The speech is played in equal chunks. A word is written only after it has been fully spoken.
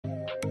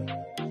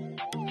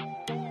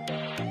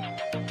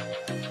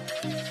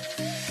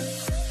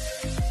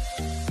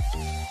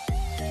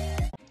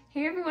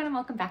and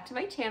welcome back to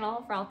my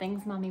channel for all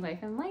things mommy, wife,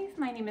 and life.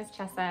 My name is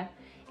Chessa.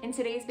 In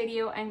today's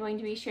video, I'm going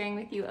to be sharing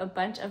with you a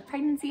bunch of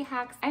pregnancy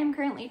hacks. I am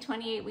currently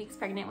 28 weeks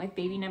pregnant with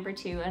baby number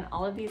 2, and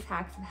all of these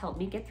hacks have helped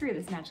me get through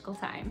this magical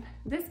time.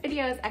 This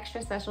video is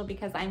extra special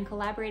because I'm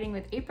collaborating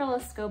with April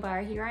Escobar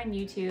here on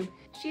YouTube.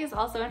 She is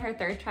also in her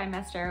 3rd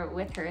trimester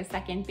with her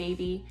 2nd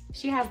baby.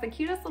 She has the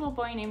cutest little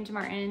boy named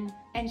Martin,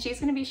 and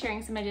she's going to be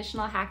sharing some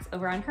additional hacks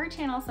over on her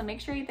channel, so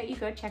make sure that you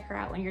go check her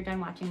out when you're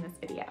done watching this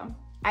video.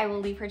 I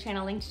will leave her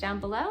channel linked down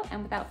below,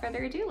 and without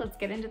further ado, let's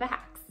get into the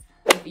hacks.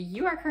 If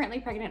you are currently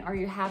pregnant or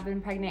you have been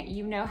pregnant,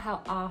 you know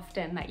how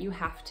often that you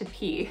have to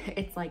pee.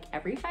 It's like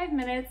every 5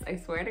 minutes, I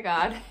swear to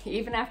God.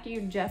 Even after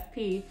you just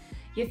pee,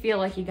 you feel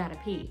like you gotta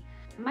pee.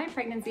 My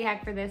pregnancy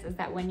hack for this is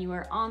that when you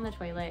are on the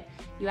toilet,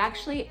 you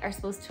actually are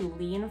supposed to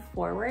lean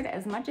forward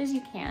as much as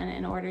you can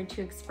in order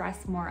to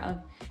express more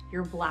of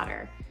your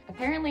bladder.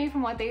 Apparently,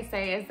 from what they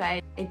say, is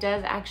that it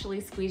does actually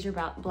squeeze your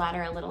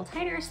bladder a little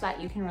tighter so that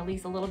you can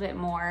release a little bit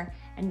more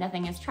and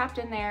nothing is trapped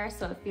in there,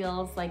 so it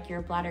feels like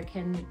your bladder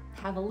can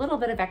have a little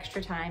bit of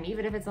extra time,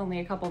 even if it's only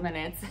a couple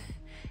minutes,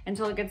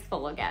 until it gets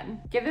full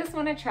again. Give this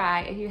one a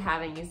try if you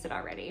haven't used it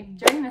already.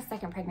 During this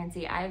 2nd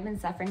pregnancy, I have been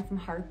suffering from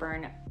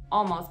heartburn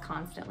almost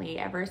constantly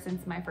ever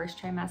since my 1st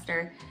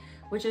trimester,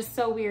 which is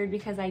so weird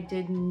because I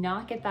did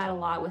not get that a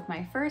lot with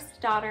my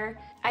 1st daughter.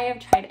 I have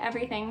tried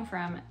everything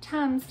from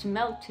Tums to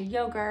milk to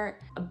yogurt,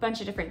 a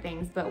bunch of different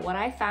things, but what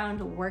I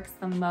found works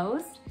the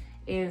most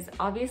is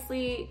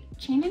obviously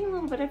changing a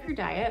little bit of your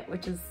diet,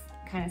 which is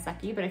kind of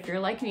sucky, but if you're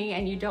like me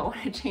and you don't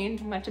want to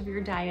change much of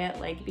your diet,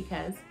 like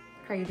because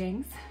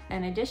cravings.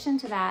 In addition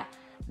to that,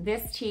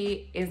 this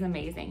tea is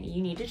amazing.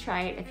 You need to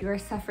try it if you are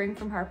suffering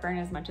from heartburn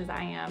as much as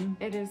I am.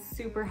 It is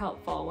super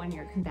helpful when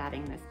you're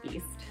combating this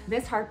beast.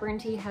 This heartburn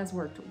tea has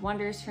worked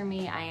wonders for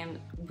me. I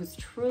was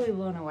truly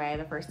blown away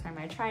the first time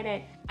I tried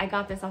it. I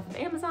got this off of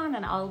Amazon,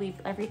 and I'll leave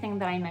everything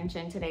that I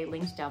mentioned today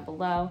linked down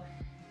below.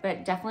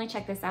 But definitely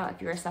check this out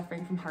if you are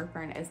suffering from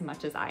heartburn as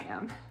much as I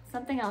am.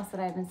 Something else that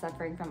I've been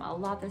suffering from a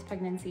lot this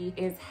pregnancy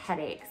is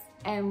headaches.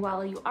 And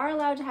while you are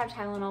allowed to have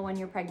Tylenol when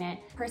you're pregnant,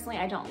 personally,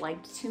 I don't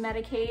like to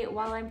medicate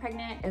while I'm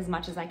pregnant as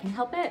much as I can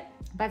help it,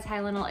 but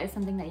Tylenol is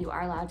something that you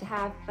are allowed to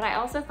have. But I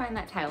also find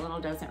that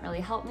Tylenol doesn't really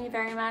help me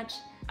very much.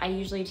 I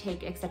usually take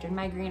Excedrin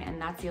migraine, and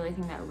that's the only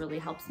thing that really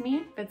helps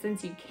me. But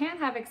since you can't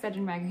have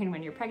Excedrin migraine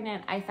when you're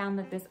pregnant, I found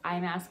that this eye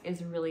mask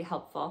is really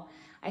helpful.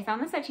 I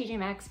found this at TJ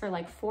Maxx for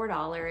like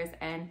 $4,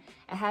 and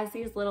it has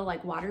these little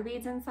like water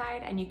beads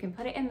inside, and you can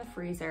put it in the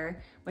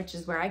freezer, which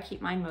is where I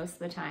keep mine most of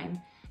the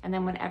time. And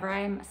then whenever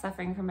I'm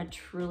suffering from a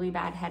truly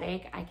bad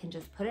headache, I can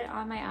just put it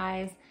on my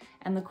eyes,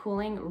 and the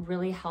cooling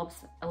really helps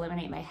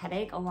eliminate my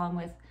headache, along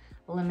with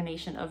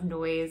elimination of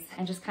noise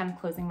and just kind of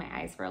closing my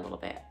eyes for a little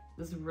bit. It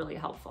was really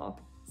helpful.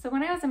 So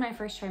when I was in my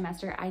 1st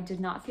trimester, I did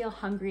not feel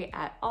hungry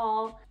at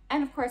all.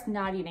 And of course,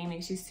 not eating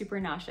makes you super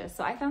nauseous.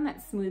 So I found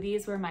that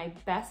smoothies were my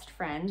best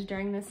friend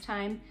during this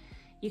time.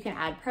 You can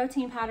add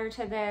protein powder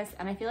to this,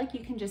 and I feel like you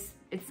can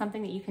it's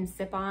something that you can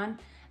sip on,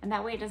 and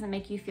that way it doesn't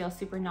make you feel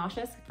super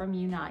nauseous from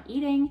you not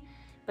eating,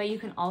 but you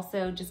can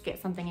also just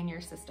get something in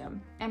your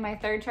system. In my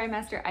 3rd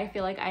trimester, I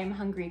feel like I'm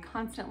hungry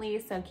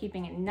constantly, so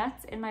keeping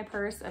nuts in my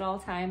purse at all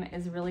time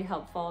is really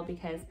helpful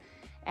because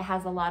it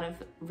has a lot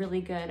of really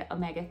good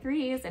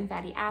omega-3s and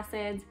fatty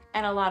acids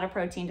and a lot of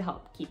protein to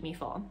help keep me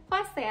full.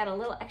 Plus, they add a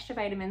little extra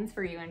vitamins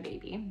for you and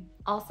baby.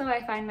 Also,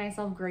 I find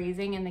myself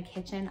grazing in the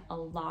kitchen a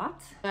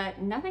lot,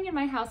 but nothing in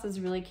my house is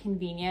really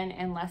convenient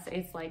unless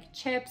it's like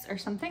chips or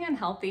something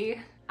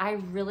unhealthy. I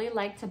really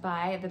like to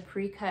buy the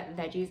pre-cut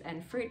veggies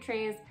and fruit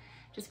trays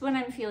just when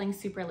I'm feeling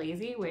super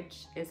lazy,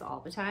 which is all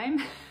the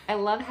time. I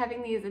love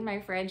having these in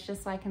my fridge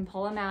just so I can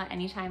pull them out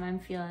anytime I'm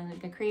feeling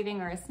like a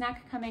craving or a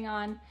snack coming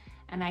on,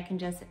 and I can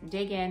just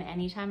dig in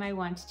anytime I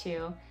want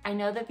to. I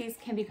know that these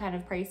can be kind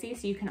of pricey,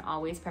 so you can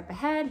always prep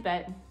ahead,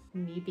 but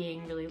me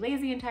being really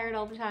lazy and tired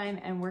all the time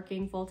and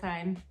working full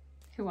time,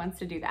 who wants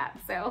to do that?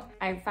 So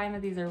I find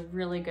that these are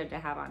really good to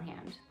have on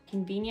hand.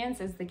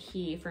 Convenience is the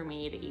key for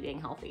me to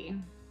eating healthy.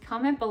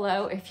 Comment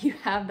below if you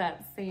have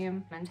that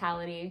same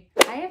mentality.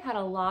 I have had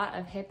a lot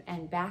of hip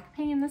and back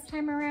pain this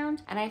time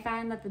around, and I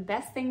find that the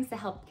best things to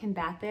help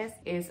combat this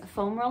is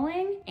foam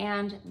rolling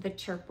and the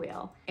chirp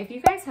wheel. If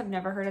you guys have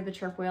never heard of the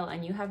chirp wheel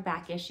and you have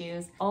back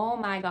issues, oh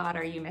my God,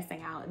 are you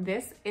missing out?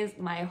 This is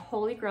my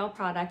holy grail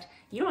product.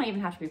 You don't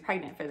even have to be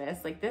pregnant for this.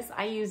 Like this,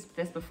 I used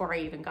this before I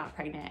even got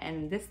pregnant,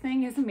 and this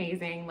thing is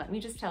amazing. Let me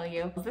just tell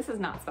you, this is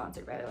not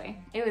sponsored, by the way.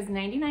 It was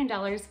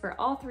 $99 for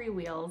all 3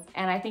 wheels,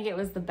 and I think it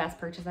was the best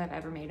purchase I've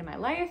ever made in my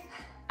life.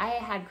 I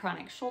had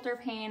chronic shoulder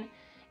pain,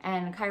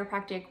 and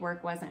chiropractic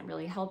work wasn't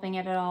really helping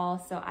it at all,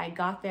 so I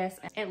got this.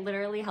 It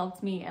literally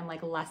helped me in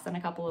like less than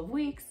a couple of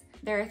weeks.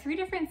 There are 3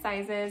 different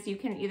sizes. You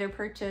can either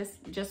purchase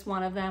just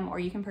one of them or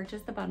you can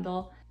purchase the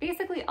bundle.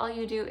 Basically, all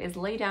you do is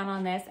lay down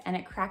on this and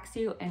it cracks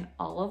you in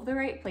all of the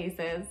right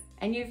places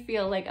and you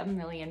feel like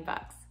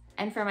 $1,000,000.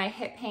 And for my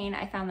hip pain,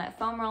 I found that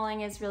foam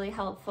rolling is really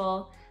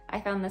helpful. I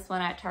found this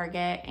one at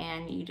Target,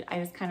 and I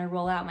just kind of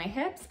roll out my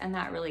hips, and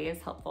that really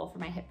is helpful for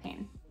my hip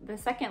pain. The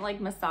second like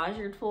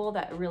massager tool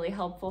that really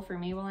helpful for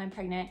me while I'm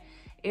pregnant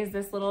is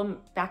this little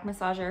back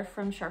massager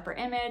from Sharper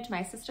Image.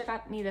 My sister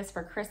got me this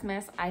for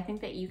Christmas. I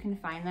think that you can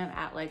find them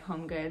at like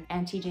HomeGoods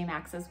and TJ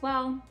Maxx as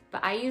well.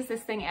 But I use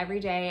this thing every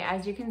day.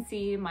 As you can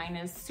see, mine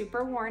is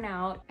super worn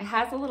out. It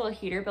has a little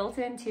heater built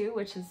in too,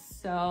 which is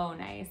so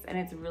nice, and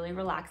it's really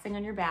relaxing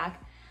on your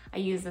back. I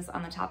use this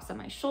on the tops of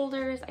my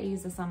shoulders. I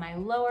use this on my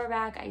lower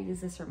back. I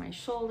use this for my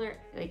shoulder,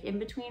 like in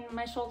between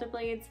my shoulder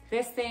blades.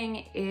 This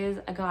thing is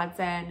a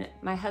godsend.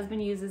 My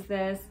husband uses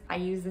this. I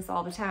use this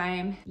all the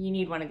time. You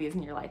need one of these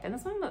in your life. And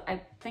this one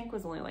I think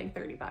was only like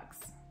 30 bucks.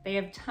 They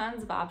have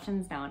tons of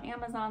options now on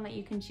Amazon that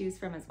you can choose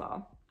from as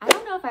well. I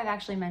don't know if I've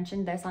actually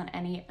mentioned this on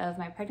any of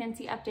my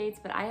pregnancy updates,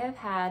 but I have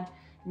had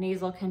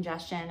nasal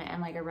congestion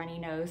and like a runny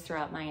nose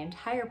throughout my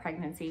entire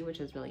pregnancy, which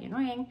is really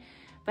annoying.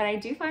 But I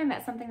do find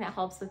that something that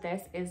helps with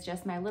this is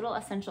just my little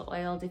essential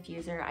oil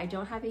diffuser. I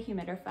don't have a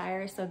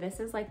humidifier, so this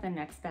is like the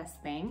next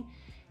best thing.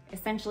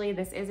 Essentially,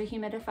 this is a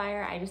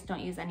humidifier. I just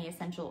don't use any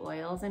essential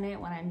oils in it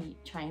when I'm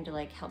trying to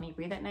like help me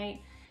breathe at night.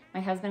 My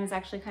husband is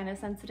actually kind of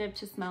sensitive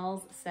to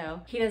smells,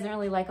 so he doesn't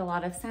really like a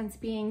lot of scents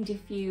being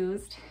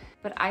diffused.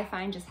 But I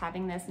find just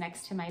having this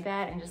next to my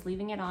bed and just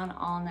leaving it on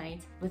all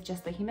night with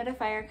just the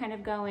humidifier kind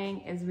of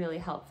going is really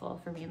helpful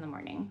for me in the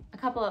morning. A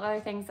couple of other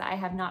things that I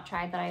have not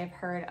tried that I have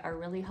heard are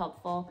really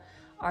helpful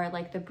are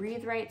like the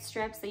Breathe Right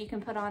strips that you can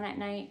put on at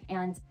night,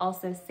 and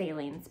also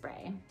saline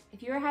spray.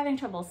 If you are having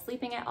trouble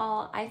sleeping at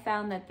all, I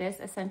found that this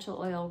essential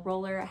oil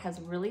roller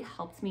has really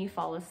helped me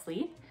fall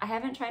asleep. I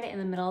haven't tried it in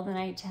the middle of the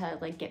night to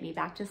like get me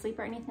back to sleep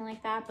or anything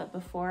like that, but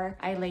before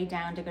I lay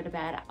down to go to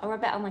bed, I'll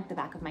rub it on like the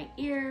back of my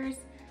ears,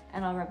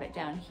 and I'll rub it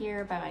down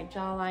here by my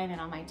jawline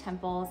and on my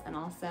temples and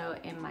also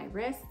in my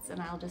wrists,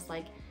 and I'll just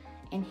like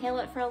inhale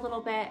it for a little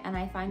bit, and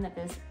I find that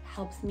this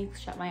helps me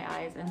shut my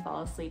eyes and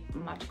fall asleep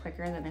much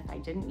quicker than if I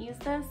didn't use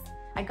this.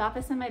 I got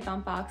this in my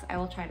bump box. I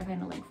will try to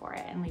find a link for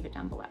it and leave it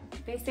down below.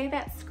 They say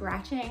that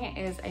scratching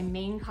is a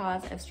main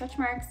cause of stretch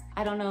marks.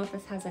 I don't know if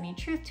this has any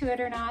truth to it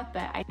or not,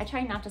 but I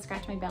try not to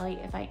scratch my belly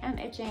if I am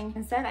itching.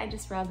 Instead, I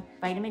just rub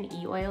vitamin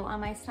E oil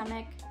on my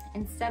stomach.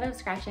 Instead of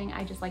scratching,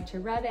 I just like to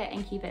rub it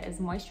and keep it as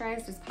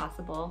moisturized as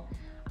possible.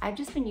 I've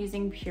just been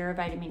using pure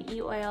vitamin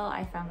E oil.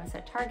 I found this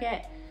at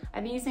Target.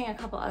 I've been using a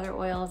couple other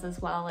oils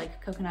as well,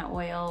 like coconut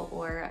oil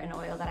or an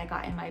oil that I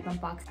got in my bump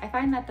box. I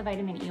find that the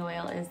vitamin E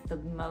oil is the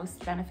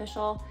most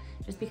beneficial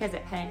just because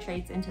it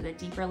penetrates into the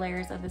deeper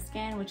layers of the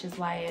skin, which is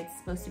why it's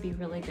supposed to be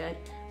really good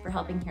for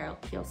helping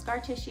heal scar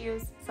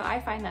tissues. So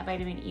I find that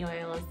vitamin E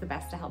oil is the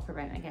best to help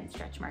prevent against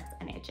stretch marks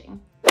and itching.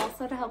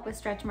 Also, to help with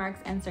stretch marks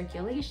and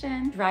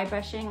circulation, dry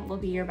brushing will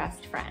be your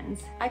best friend.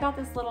 I got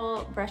this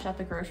little brush at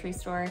the grocery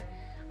store.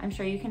 I'm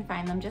sure you can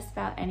find them just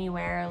about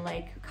anywhere,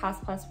 like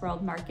Cost Plus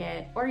World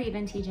Market or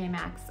even TJ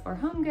Maxx or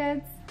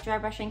HomeGoods. Dry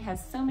brushing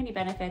has so many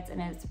benefits and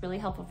it's really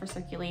helpful for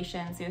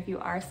circulation. So if you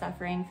are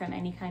suffering from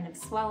any kind of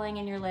swelling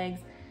in your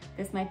legs,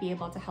 this might be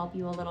able to help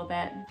you a little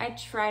bit. I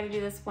try to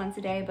do this once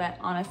a day, but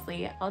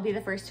honestly, I'll be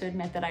the first to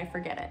admit that I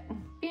forget it.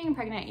 Being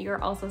pregnant,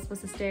 you're also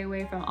supposed to stay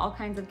away from all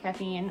kinds of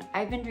caffeine.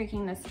 I've been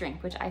drinking this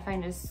drink, which I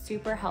find is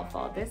super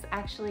helpful. This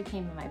actually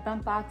came in my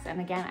bump box,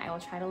 and again, I will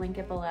try to link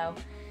it below.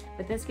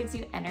 But this gives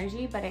you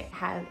energy, but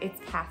it's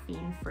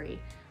caffeine free.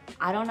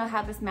 I don't know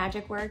how this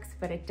magic works,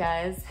 but it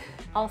does.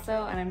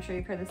 Also, and I'm sure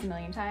you've heard this a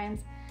million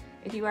times,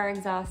 if you are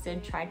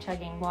exhausted, try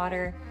chugging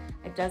water.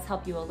 It does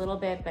help you a little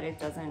bit, but it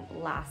doesn't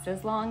last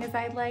as long as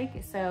I'd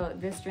like. So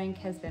this drink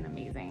has been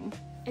amazing.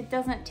 It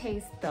doesn't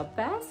taste the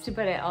best,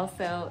 but it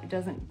also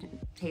doesn't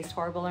taste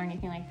horrible or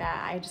anything like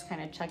that. I just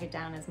kind of chug it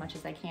down as much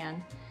as I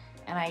can.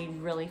 And I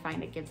really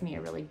find it gives me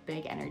a really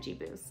big energy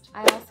boost.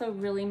 I also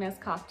really miss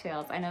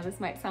cocktails. I know this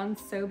might sound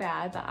so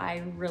bad, but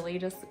I really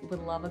just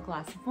would love a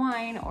glass of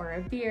wine or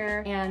a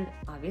beer. And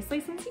obviously,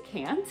 since you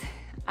can't,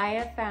 I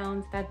have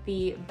found that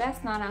the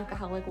best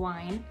non-alcoholic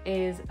wine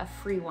is a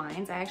free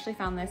wines. I actually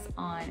found this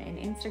on an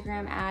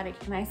Instagram ad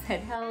and I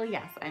said, hell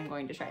yes, I'm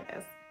going to try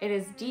this. It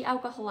is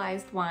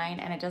de-alcoholized wine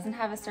and it doesn't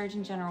have a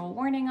Surgeon General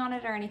warning on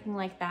it or anything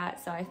like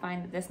that. So I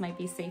find that this might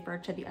be safer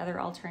to the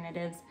other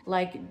alternatives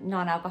like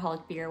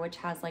non-alcoholic beer, which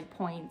has like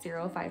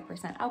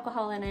 0.05%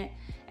 alcohol in it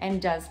and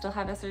does still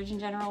have a Surgeon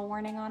General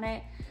warning on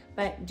it.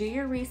 But do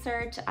your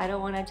research. I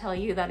don't want to tell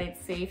you that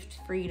it's safe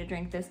for you to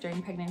drink this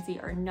during pregnancy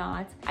or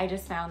not. I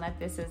just found that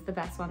this is the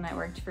best one that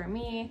worked for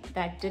me,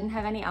 that didn't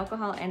have any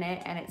alcohol in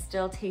it, and it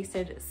still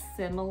tasted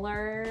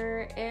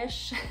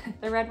similar-ish.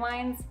 The red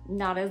wines,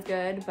 not as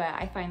good, but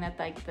I find that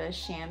like the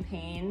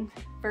champagne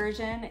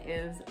version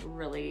is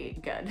really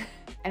good.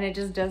 And it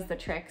just does the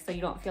trick so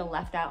you don't feel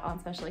left out on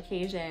special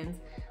occasions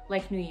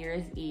like New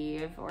Year's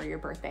Eve or your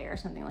birthday or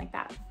something like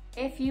that.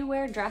 If you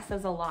wear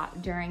dresses a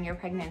lot during your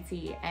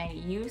pregnancy and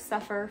you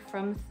suffer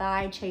from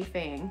thigh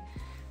chafing,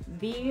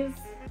 these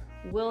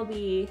will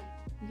be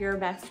your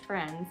best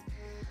friends.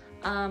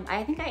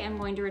 I think I am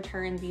going to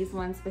return these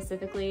ones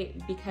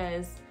specifically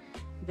because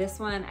this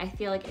one, I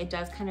feel like it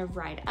does kind of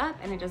ride up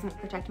and it doesn't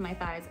protect my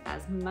thighs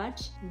as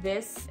much.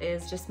 This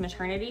is just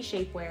maternity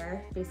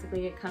shapewear.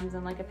 Basically, it comes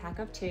in like a pack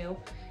of 2.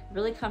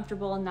 Really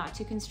comfortable, not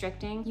too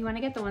constricting. You wanna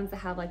get the ones that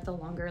have like the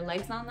longer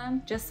legs on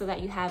them, just so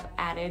that you have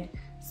added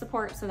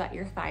support so that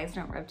your thighs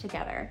don't rub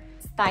together.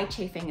 Thigh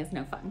chafing is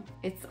no fun.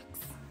 It sucks.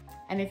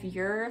 And if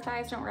your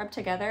thighs don't rub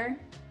together,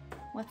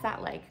 what's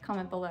that like?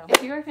 Comment below.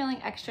 If you are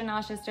feeling extra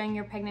nauseous during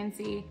your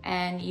pregnancy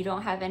and you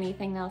don't have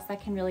anything else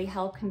that can really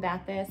help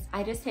combat this,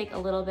 I just take a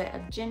little bit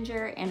of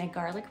ginger and a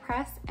garlic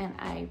press and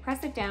I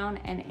press it down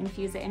and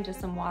infuse it into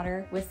some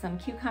water with some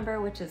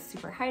cucumber, which is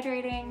super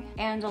hydrating,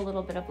 and a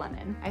little bit of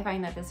lemon. I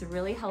find that this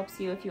really helps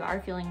you if you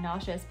are feeling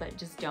nauseous but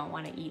just don't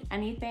want to eat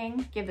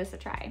anything. Give this a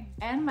try.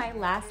 And my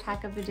last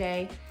hack of the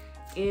day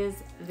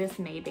is this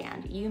May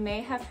band. You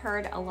may have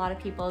heard a lot of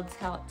people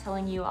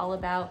telling you all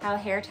about how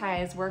hair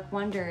ties work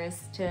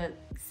wonders to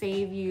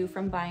save you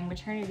from buying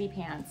maternity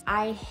pants.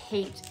 I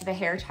hate the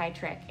hair tie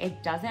trick.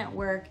 It doesn't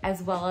work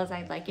as well as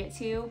I'd like it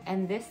to,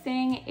 and this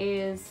thing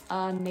is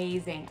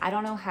amazing. I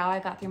don't know how I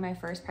got through my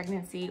first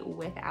pregnancy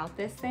without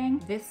this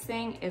thing. This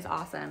thing is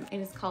awesome. It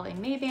is called a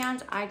May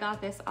band. I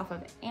got this off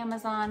of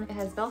Amazon. It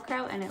has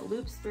Velcro and it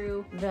loops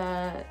through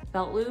the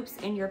belt loops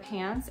in your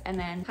pants and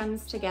then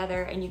comes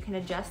together, and you can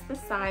adjust the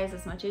size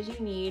as much as you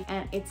need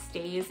and it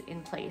stays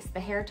in place. The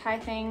hair tie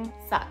thing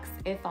sucks.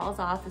 It falls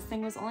off. This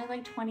thing was only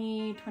like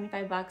 20,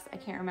 25 bucks. I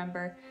can't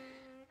remember,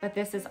 but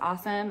this is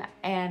awesome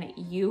and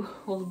you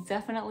will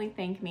definitely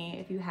thank me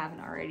if you haven't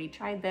already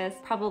tried this.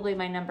 Probably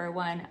my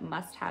 #1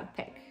 must-have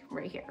pick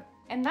right here.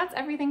 And that's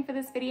everything for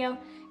this video.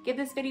 Give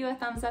this video a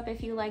thumbs up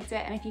if you liked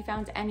it, and if you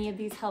found any of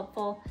these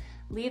helpful,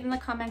 leave in the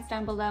comments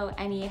down below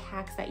any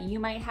hacks that you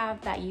might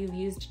have that you've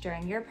used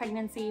during your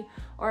pregnancy,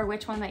 or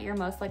which one that you're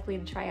most likely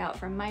to try out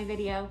from my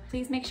video.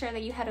 Please make sure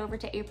that you head over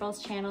to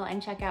April's channel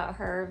and check out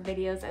her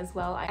videos as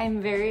well.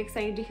 I'm very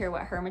excited to hear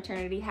what her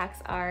maternity hacks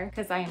are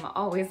because I am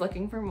always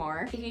looking for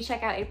more. If you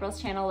check out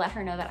April's channel, let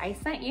her know that I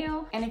sent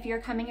you. And if you're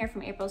coming here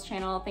from April's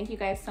channel, thank you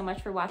guys so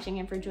much for watching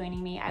and for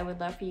joining me. I would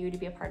love for you to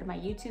be a part of my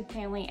YouTube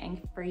family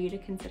and for you to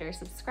consider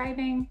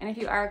subscribing. And if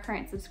you are a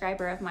current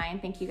subscriber of mine,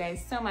 thank you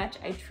guys so much.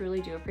 I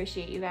truly do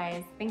appreciate you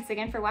guys. Thanks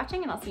again for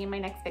watching, and I'll see you in my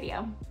next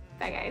video.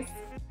 Bye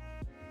guys.